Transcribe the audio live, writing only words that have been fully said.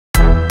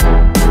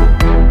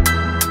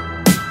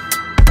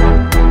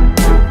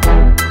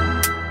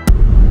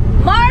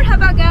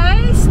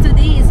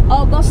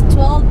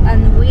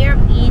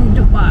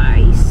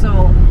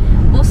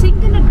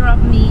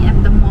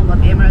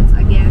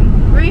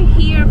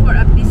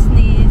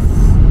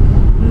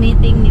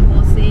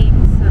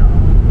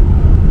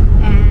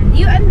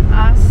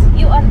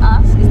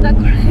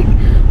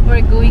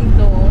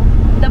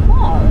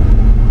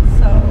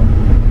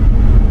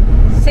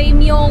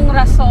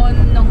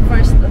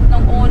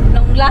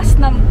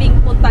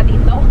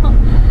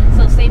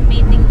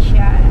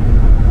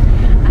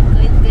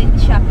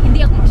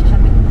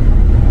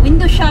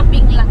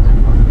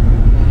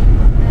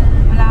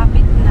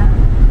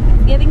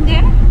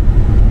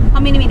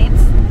How many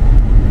minutes?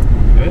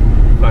 Good?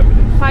 5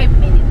 minutes. 5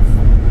 minutes.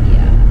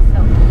 Yeah. So,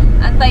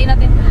 antayin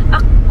natin.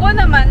 Ako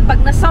naman,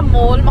 pag nasa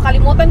mall,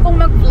 makalimutan kong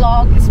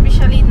mag-vlog,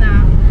 especially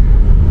na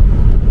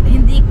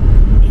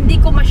hindi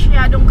ko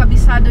masyadong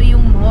kabisado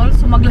yung mall.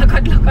 So,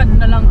 maglakad-lakad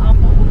na lang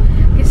ako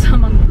kaysa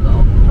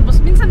mag-vlog.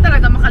 Tapos, minsan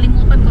talaga,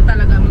 makalimutan ko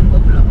talaga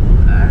mag-vlog.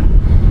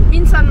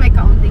 Minsan may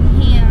counting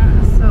here.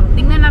 So,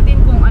 tingnan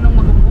natin kung anong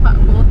makukuha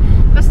ko.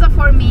 Basta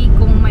for me,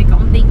 kung may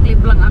counting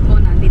clip lang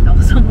ako, nandito ako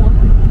sa mall.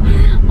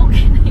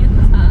 Okay na yun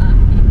sa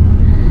akin.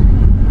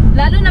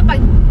 Lalo na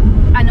pag,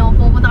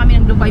 pupunta kami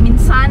ng Dubai,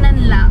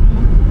 minsanan lang.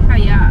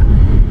 Kaya,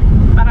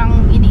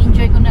 parang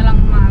ini-enjoy ko na lang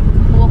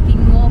mag-walking.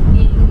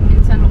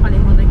 Minsan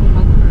makalimutan kong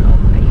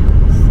mag-vlog. Ayun.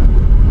 So,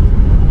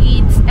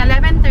 it's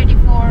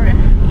 11:34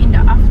 in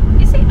the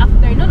afternoon. Is it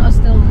afternoon or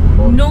still?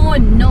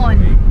 Noon.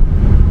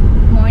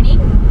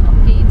 Morning?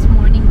 Okay, it's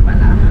morning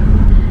pala.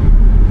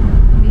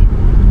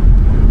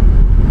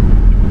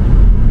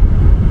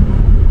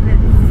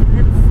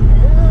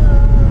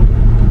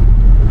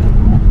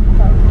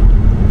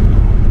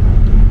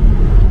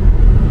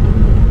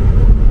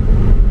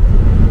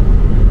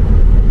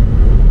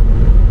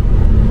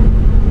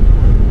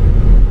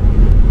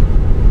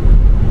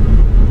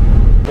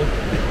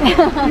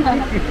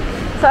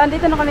 So,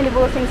 andito na kami ni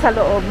Busing sa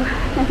loob.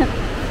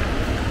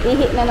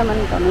 Ihi na naman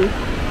kami.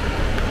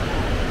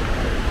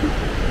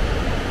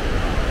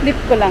 Dip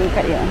ko lang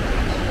kayo.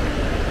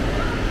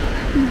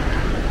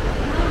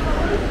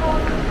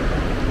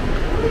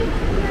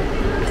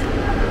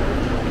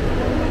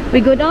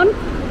 We go down?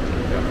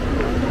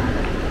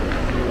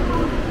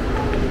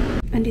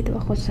 Andito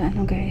ako sa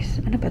guys.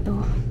 Ano ba to?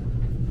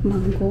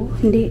 Mango?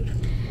 Hindi.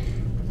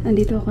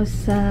 Andito ako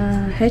sa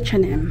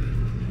H&M.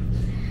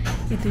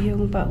 Ito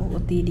yung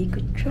pa-OOTD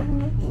ko.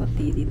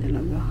 OOTD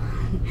talaga.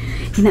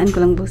 Hinaan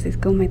ko lang boses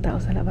kung may tao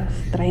sa labas.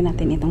 Try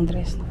natin itong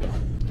dress na to.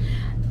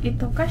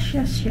 Ito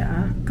kasya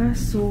siya.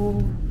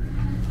 Kaso,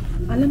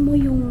 alam mo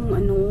yung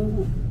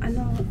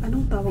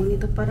anong tawag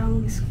nito? Parang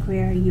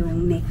square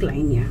yung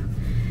neckline niya.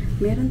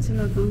 Meron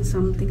sila kang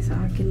something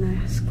sa akin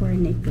na square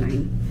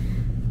neckline.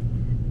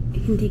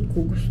 Hindi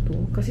ko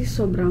gusto. Kasi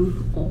sobrang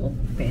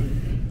open.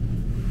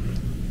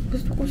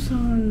 Gusto ko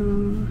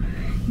sana.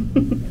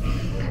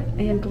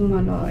 Ayan kung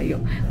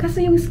malayo.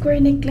 Kasi yung square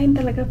neckline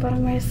talaga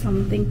parang may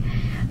something.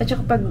 At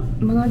saka pag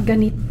mga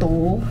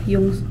ganito,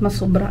 yung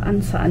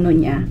masubraan sa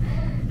niya,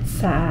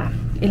 sa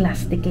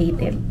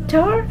elasticated.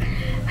 Char!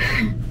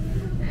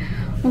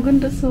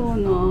 Maganda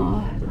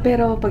no.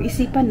 Pero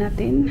pag-isipan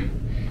natin,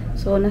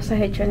 so nasa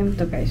H&M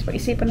to guys.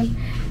 Pag-isipan natin,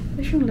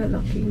 yung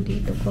lalaki yung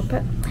dito ko.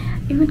 But,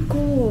 even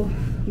ko,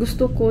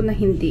 gusto ko na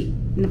hindi.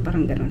 Na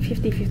parang gano'n.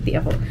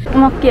 50-50 ako.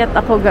 Umakyat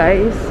ako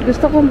guys.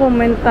 Gusto kong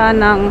pumunta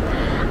ng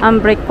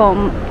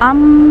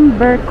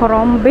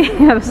Abercrombie.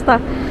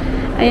 Basta,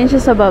 ayan siya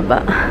sa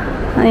baba.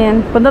 Ayan.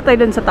 Punta tayo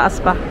dun sa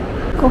taas pa.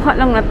 Kuha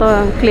lang na to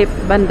ang clip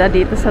banda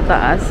dito sa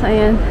taas.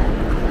 Ayan.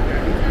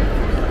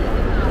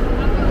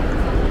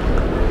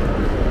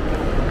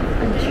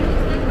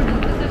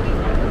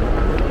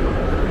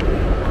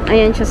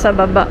 Ayan siya sa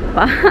baba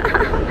pa.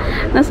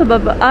 Nasa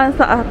baba.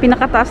 Sa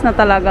pinakataas na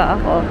talaga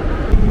ako.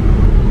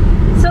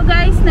 So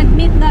guys,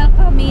 nag-meet na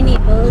kami ni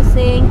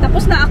Busing.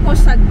 Tapos na ako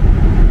sa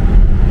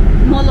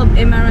Mall of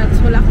Emirates.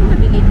 Wala akong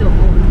nabili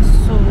doon.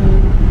 So,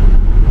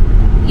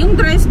 yung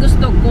dress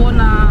gusto kong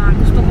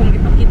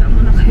ipakita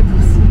muna kay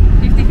Busing.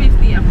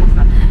 50-50 ako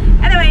sa.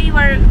 Anyway,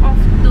 we're off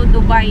to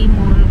Dubai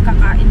Mall.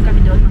 Kakain kami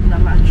doon.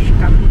 Magla-lunch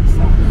kami.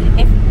 So,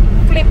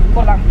 flip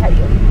ko lang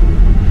kayo.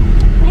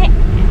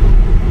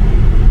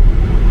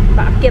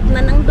 Bakit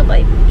na ng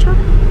Dubai? Char.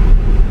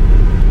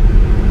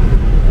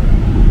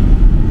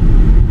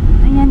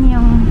 Ayan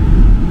yung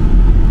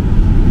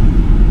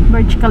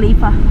Burj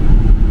Khalifa.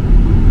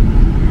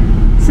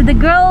 So the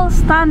girl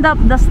stand up,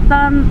 the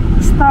stunt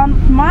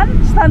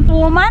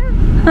woman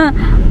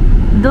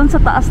doon sa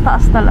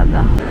taas-taas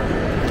talaga.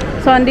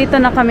 So andito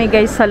na kami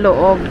guys sa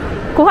loob.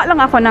 Kuha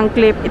lang ako ng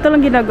clip. Ito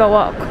lang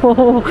ginagawa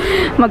ko.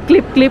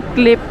 Mag-clip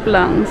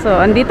lang. So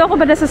andito ako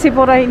banda sa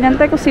Sephora.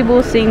 Hinantay ko si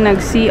Busing.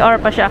 Nag-CR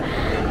pa siya.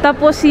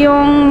 Tapos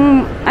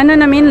yung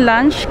namin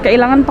lunch,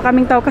 kailangan pa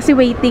kaming tao kasi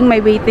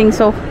may waiting.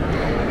 So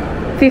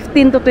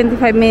 15 to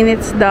 25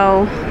 minutes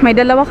daw. May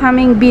dalawa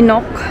kaming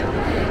binok.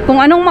 Kung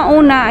anong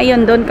mauna,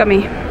 ayun, doon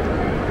kami.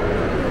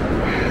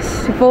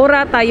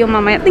 Sephora tayo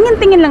mamaya.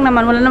 Tingin-tingin lang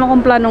naman. Wala naman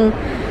akong planong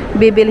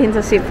bibilhin sa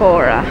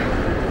Sephora.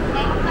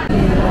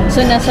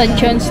 So, nasa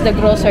John's the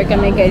Grocer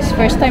kami, guys.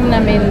 First time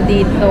namin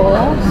dito.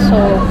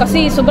 So,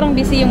 kasi sobrang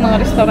busy yung mga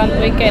restaurant.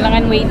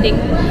 Kailangan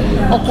waiting.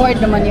 Awkward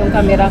naman yung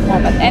camera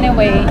ko. But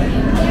anyway,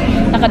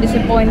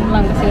 naka-disappoint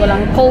lang kasi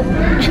walang Coke.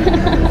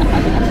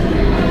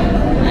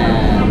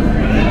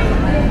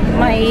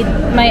 may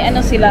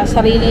sila,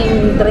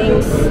 sariling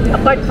drinks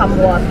apart from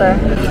water.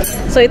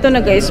 So ito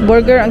na guys,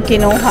 burger ang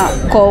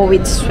kinuha ko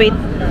with sweet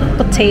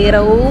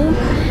potato.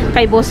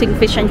 Kay Busing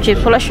fish and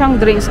chips. Wala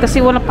siyang drinks kasi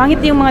wala, pangit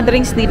yung mga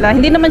drinks nila.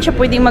 Hindi naman siya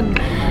pwedeng mag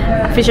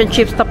fish and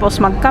chips tapos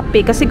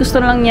magkape kasi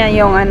gusto lang niya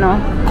yung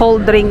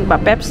cold drink ba,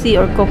 Pepsi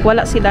or Coke.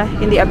 Wala sila,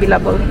 hindi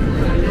available.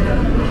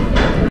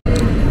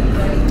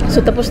 So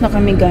tapos na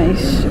kami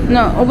guys.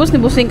 No, ubos ni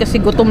Busing kasi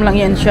gutom lang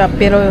yan siya.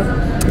 Pero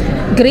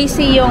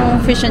greasy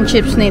yung fish and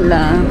chips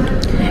nila.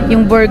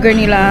 Yung burger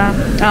nila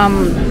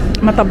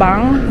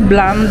matabang,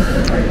 bland.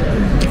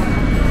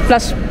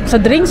 Plus sa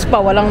drinks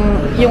pa walang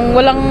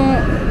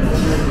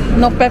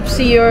no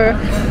Pepsi or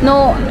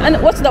no,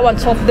 what's that one,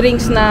 soft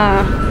drinks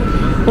na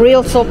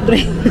real soft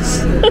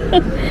drinks.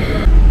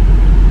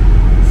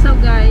 So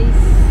guys,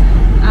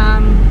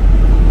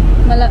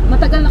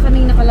 matagal na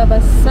kaming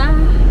nakalabas sa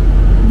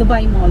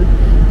Dubai Mall.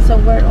 So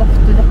we're off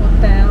to the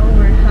hotel.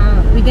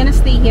 We're gonna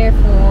stay here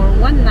for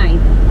one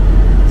night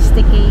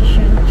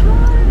staycation.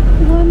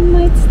 One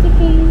night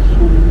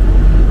staycation.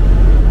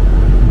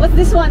 What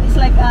this one is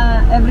like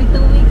every 2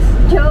 weeks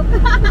joke.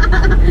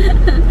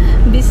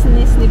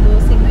 Business ni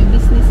Bossing, may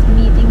business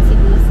meeting si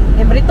Bossing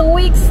every 2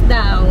 weeks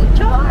daw.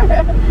 Char.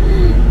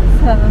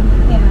 So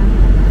yeah,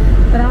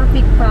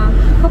 traffic pa,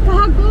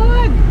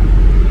 kapagod.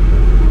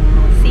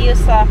 See you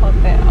sa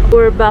hotel.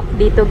 We're back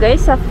dito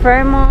guys sa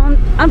Fairmont,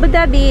 Abu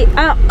Dhabi.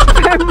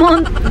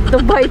 Fairmont,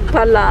 Dubai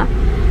pala.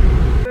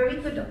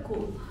 Very good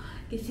ako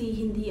kasi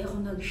hindi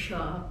ako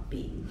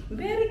nag-shopping.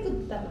 Very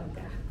good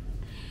talaga.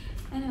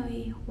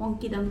 Anyway,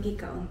 wonky-donkey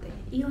kaunti.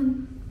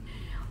 Yun.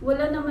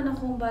 Wala naman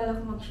akong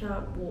balak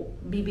mag-shop o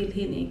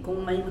bibilhin eh.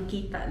 Kung may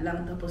makita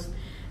lang. Tapos,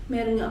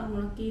 meron nga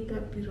akong nakita.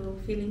 Pero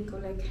feeling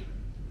ko like,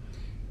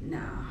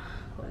 na,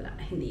 wala.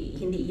 Hindi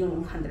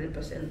yung 100%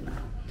 na.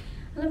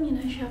 Alam niyo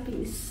na,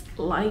 shopping is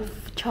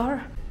life,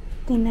 char.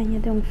 Tingnan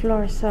niyo yung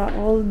floor sa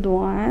old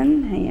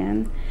one.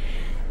 Ayan.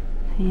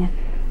 Ayan.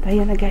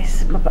 Tayo na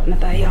guys. Baba na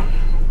tayo.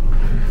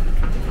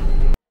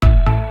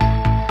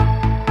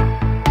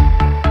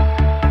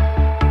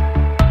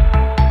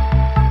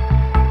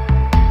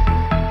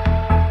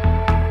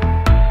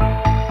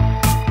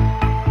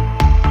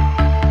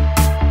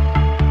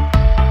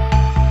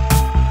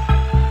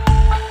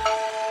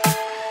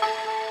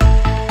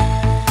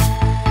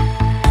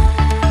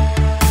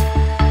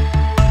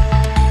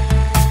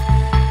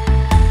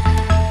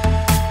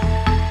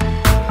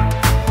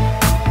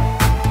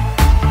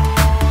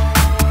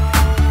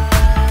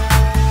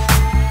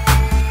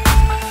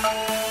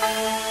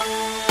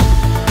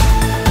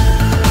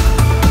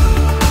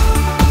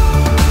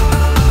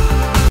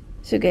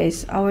 So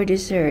guys, our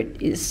dessert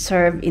is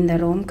served in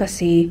the room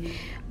kasi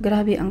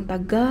grabe ang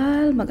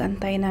tagal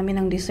mag-antay namin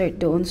ng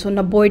dessert doon. So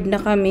na-bored na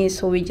kami,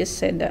 so we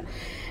just said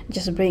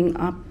just bring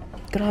up.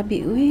 Grabe,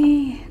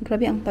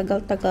 grabe ang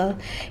tagal-tagal.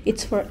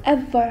 It's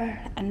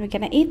forever. And we're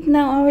gonna eat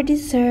now our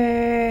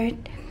dessert.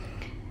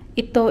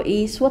 Ito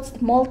is, what's the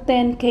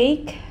molten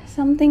cake?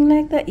 Something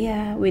like that.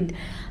 Yeah, with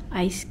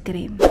ice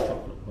cream.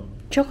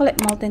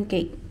 Chocolate molten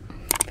cake.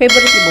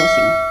 Favorite ni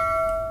Bossing.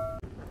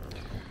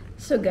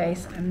 So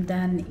guys, I'm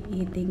done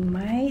eating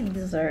my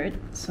dessert.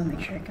 So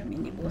make sure kami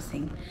ni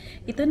Bossing.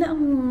 Ito na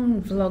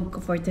ang vlog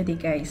ko for today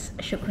guys.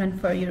 Shukran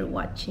for your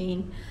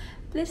watching.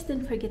 Please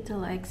don't forget to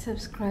like,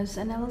 subscribe,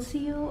 and I will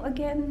see you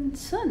again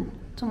soon,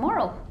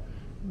 tomorrow.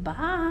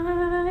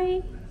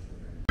 Bye!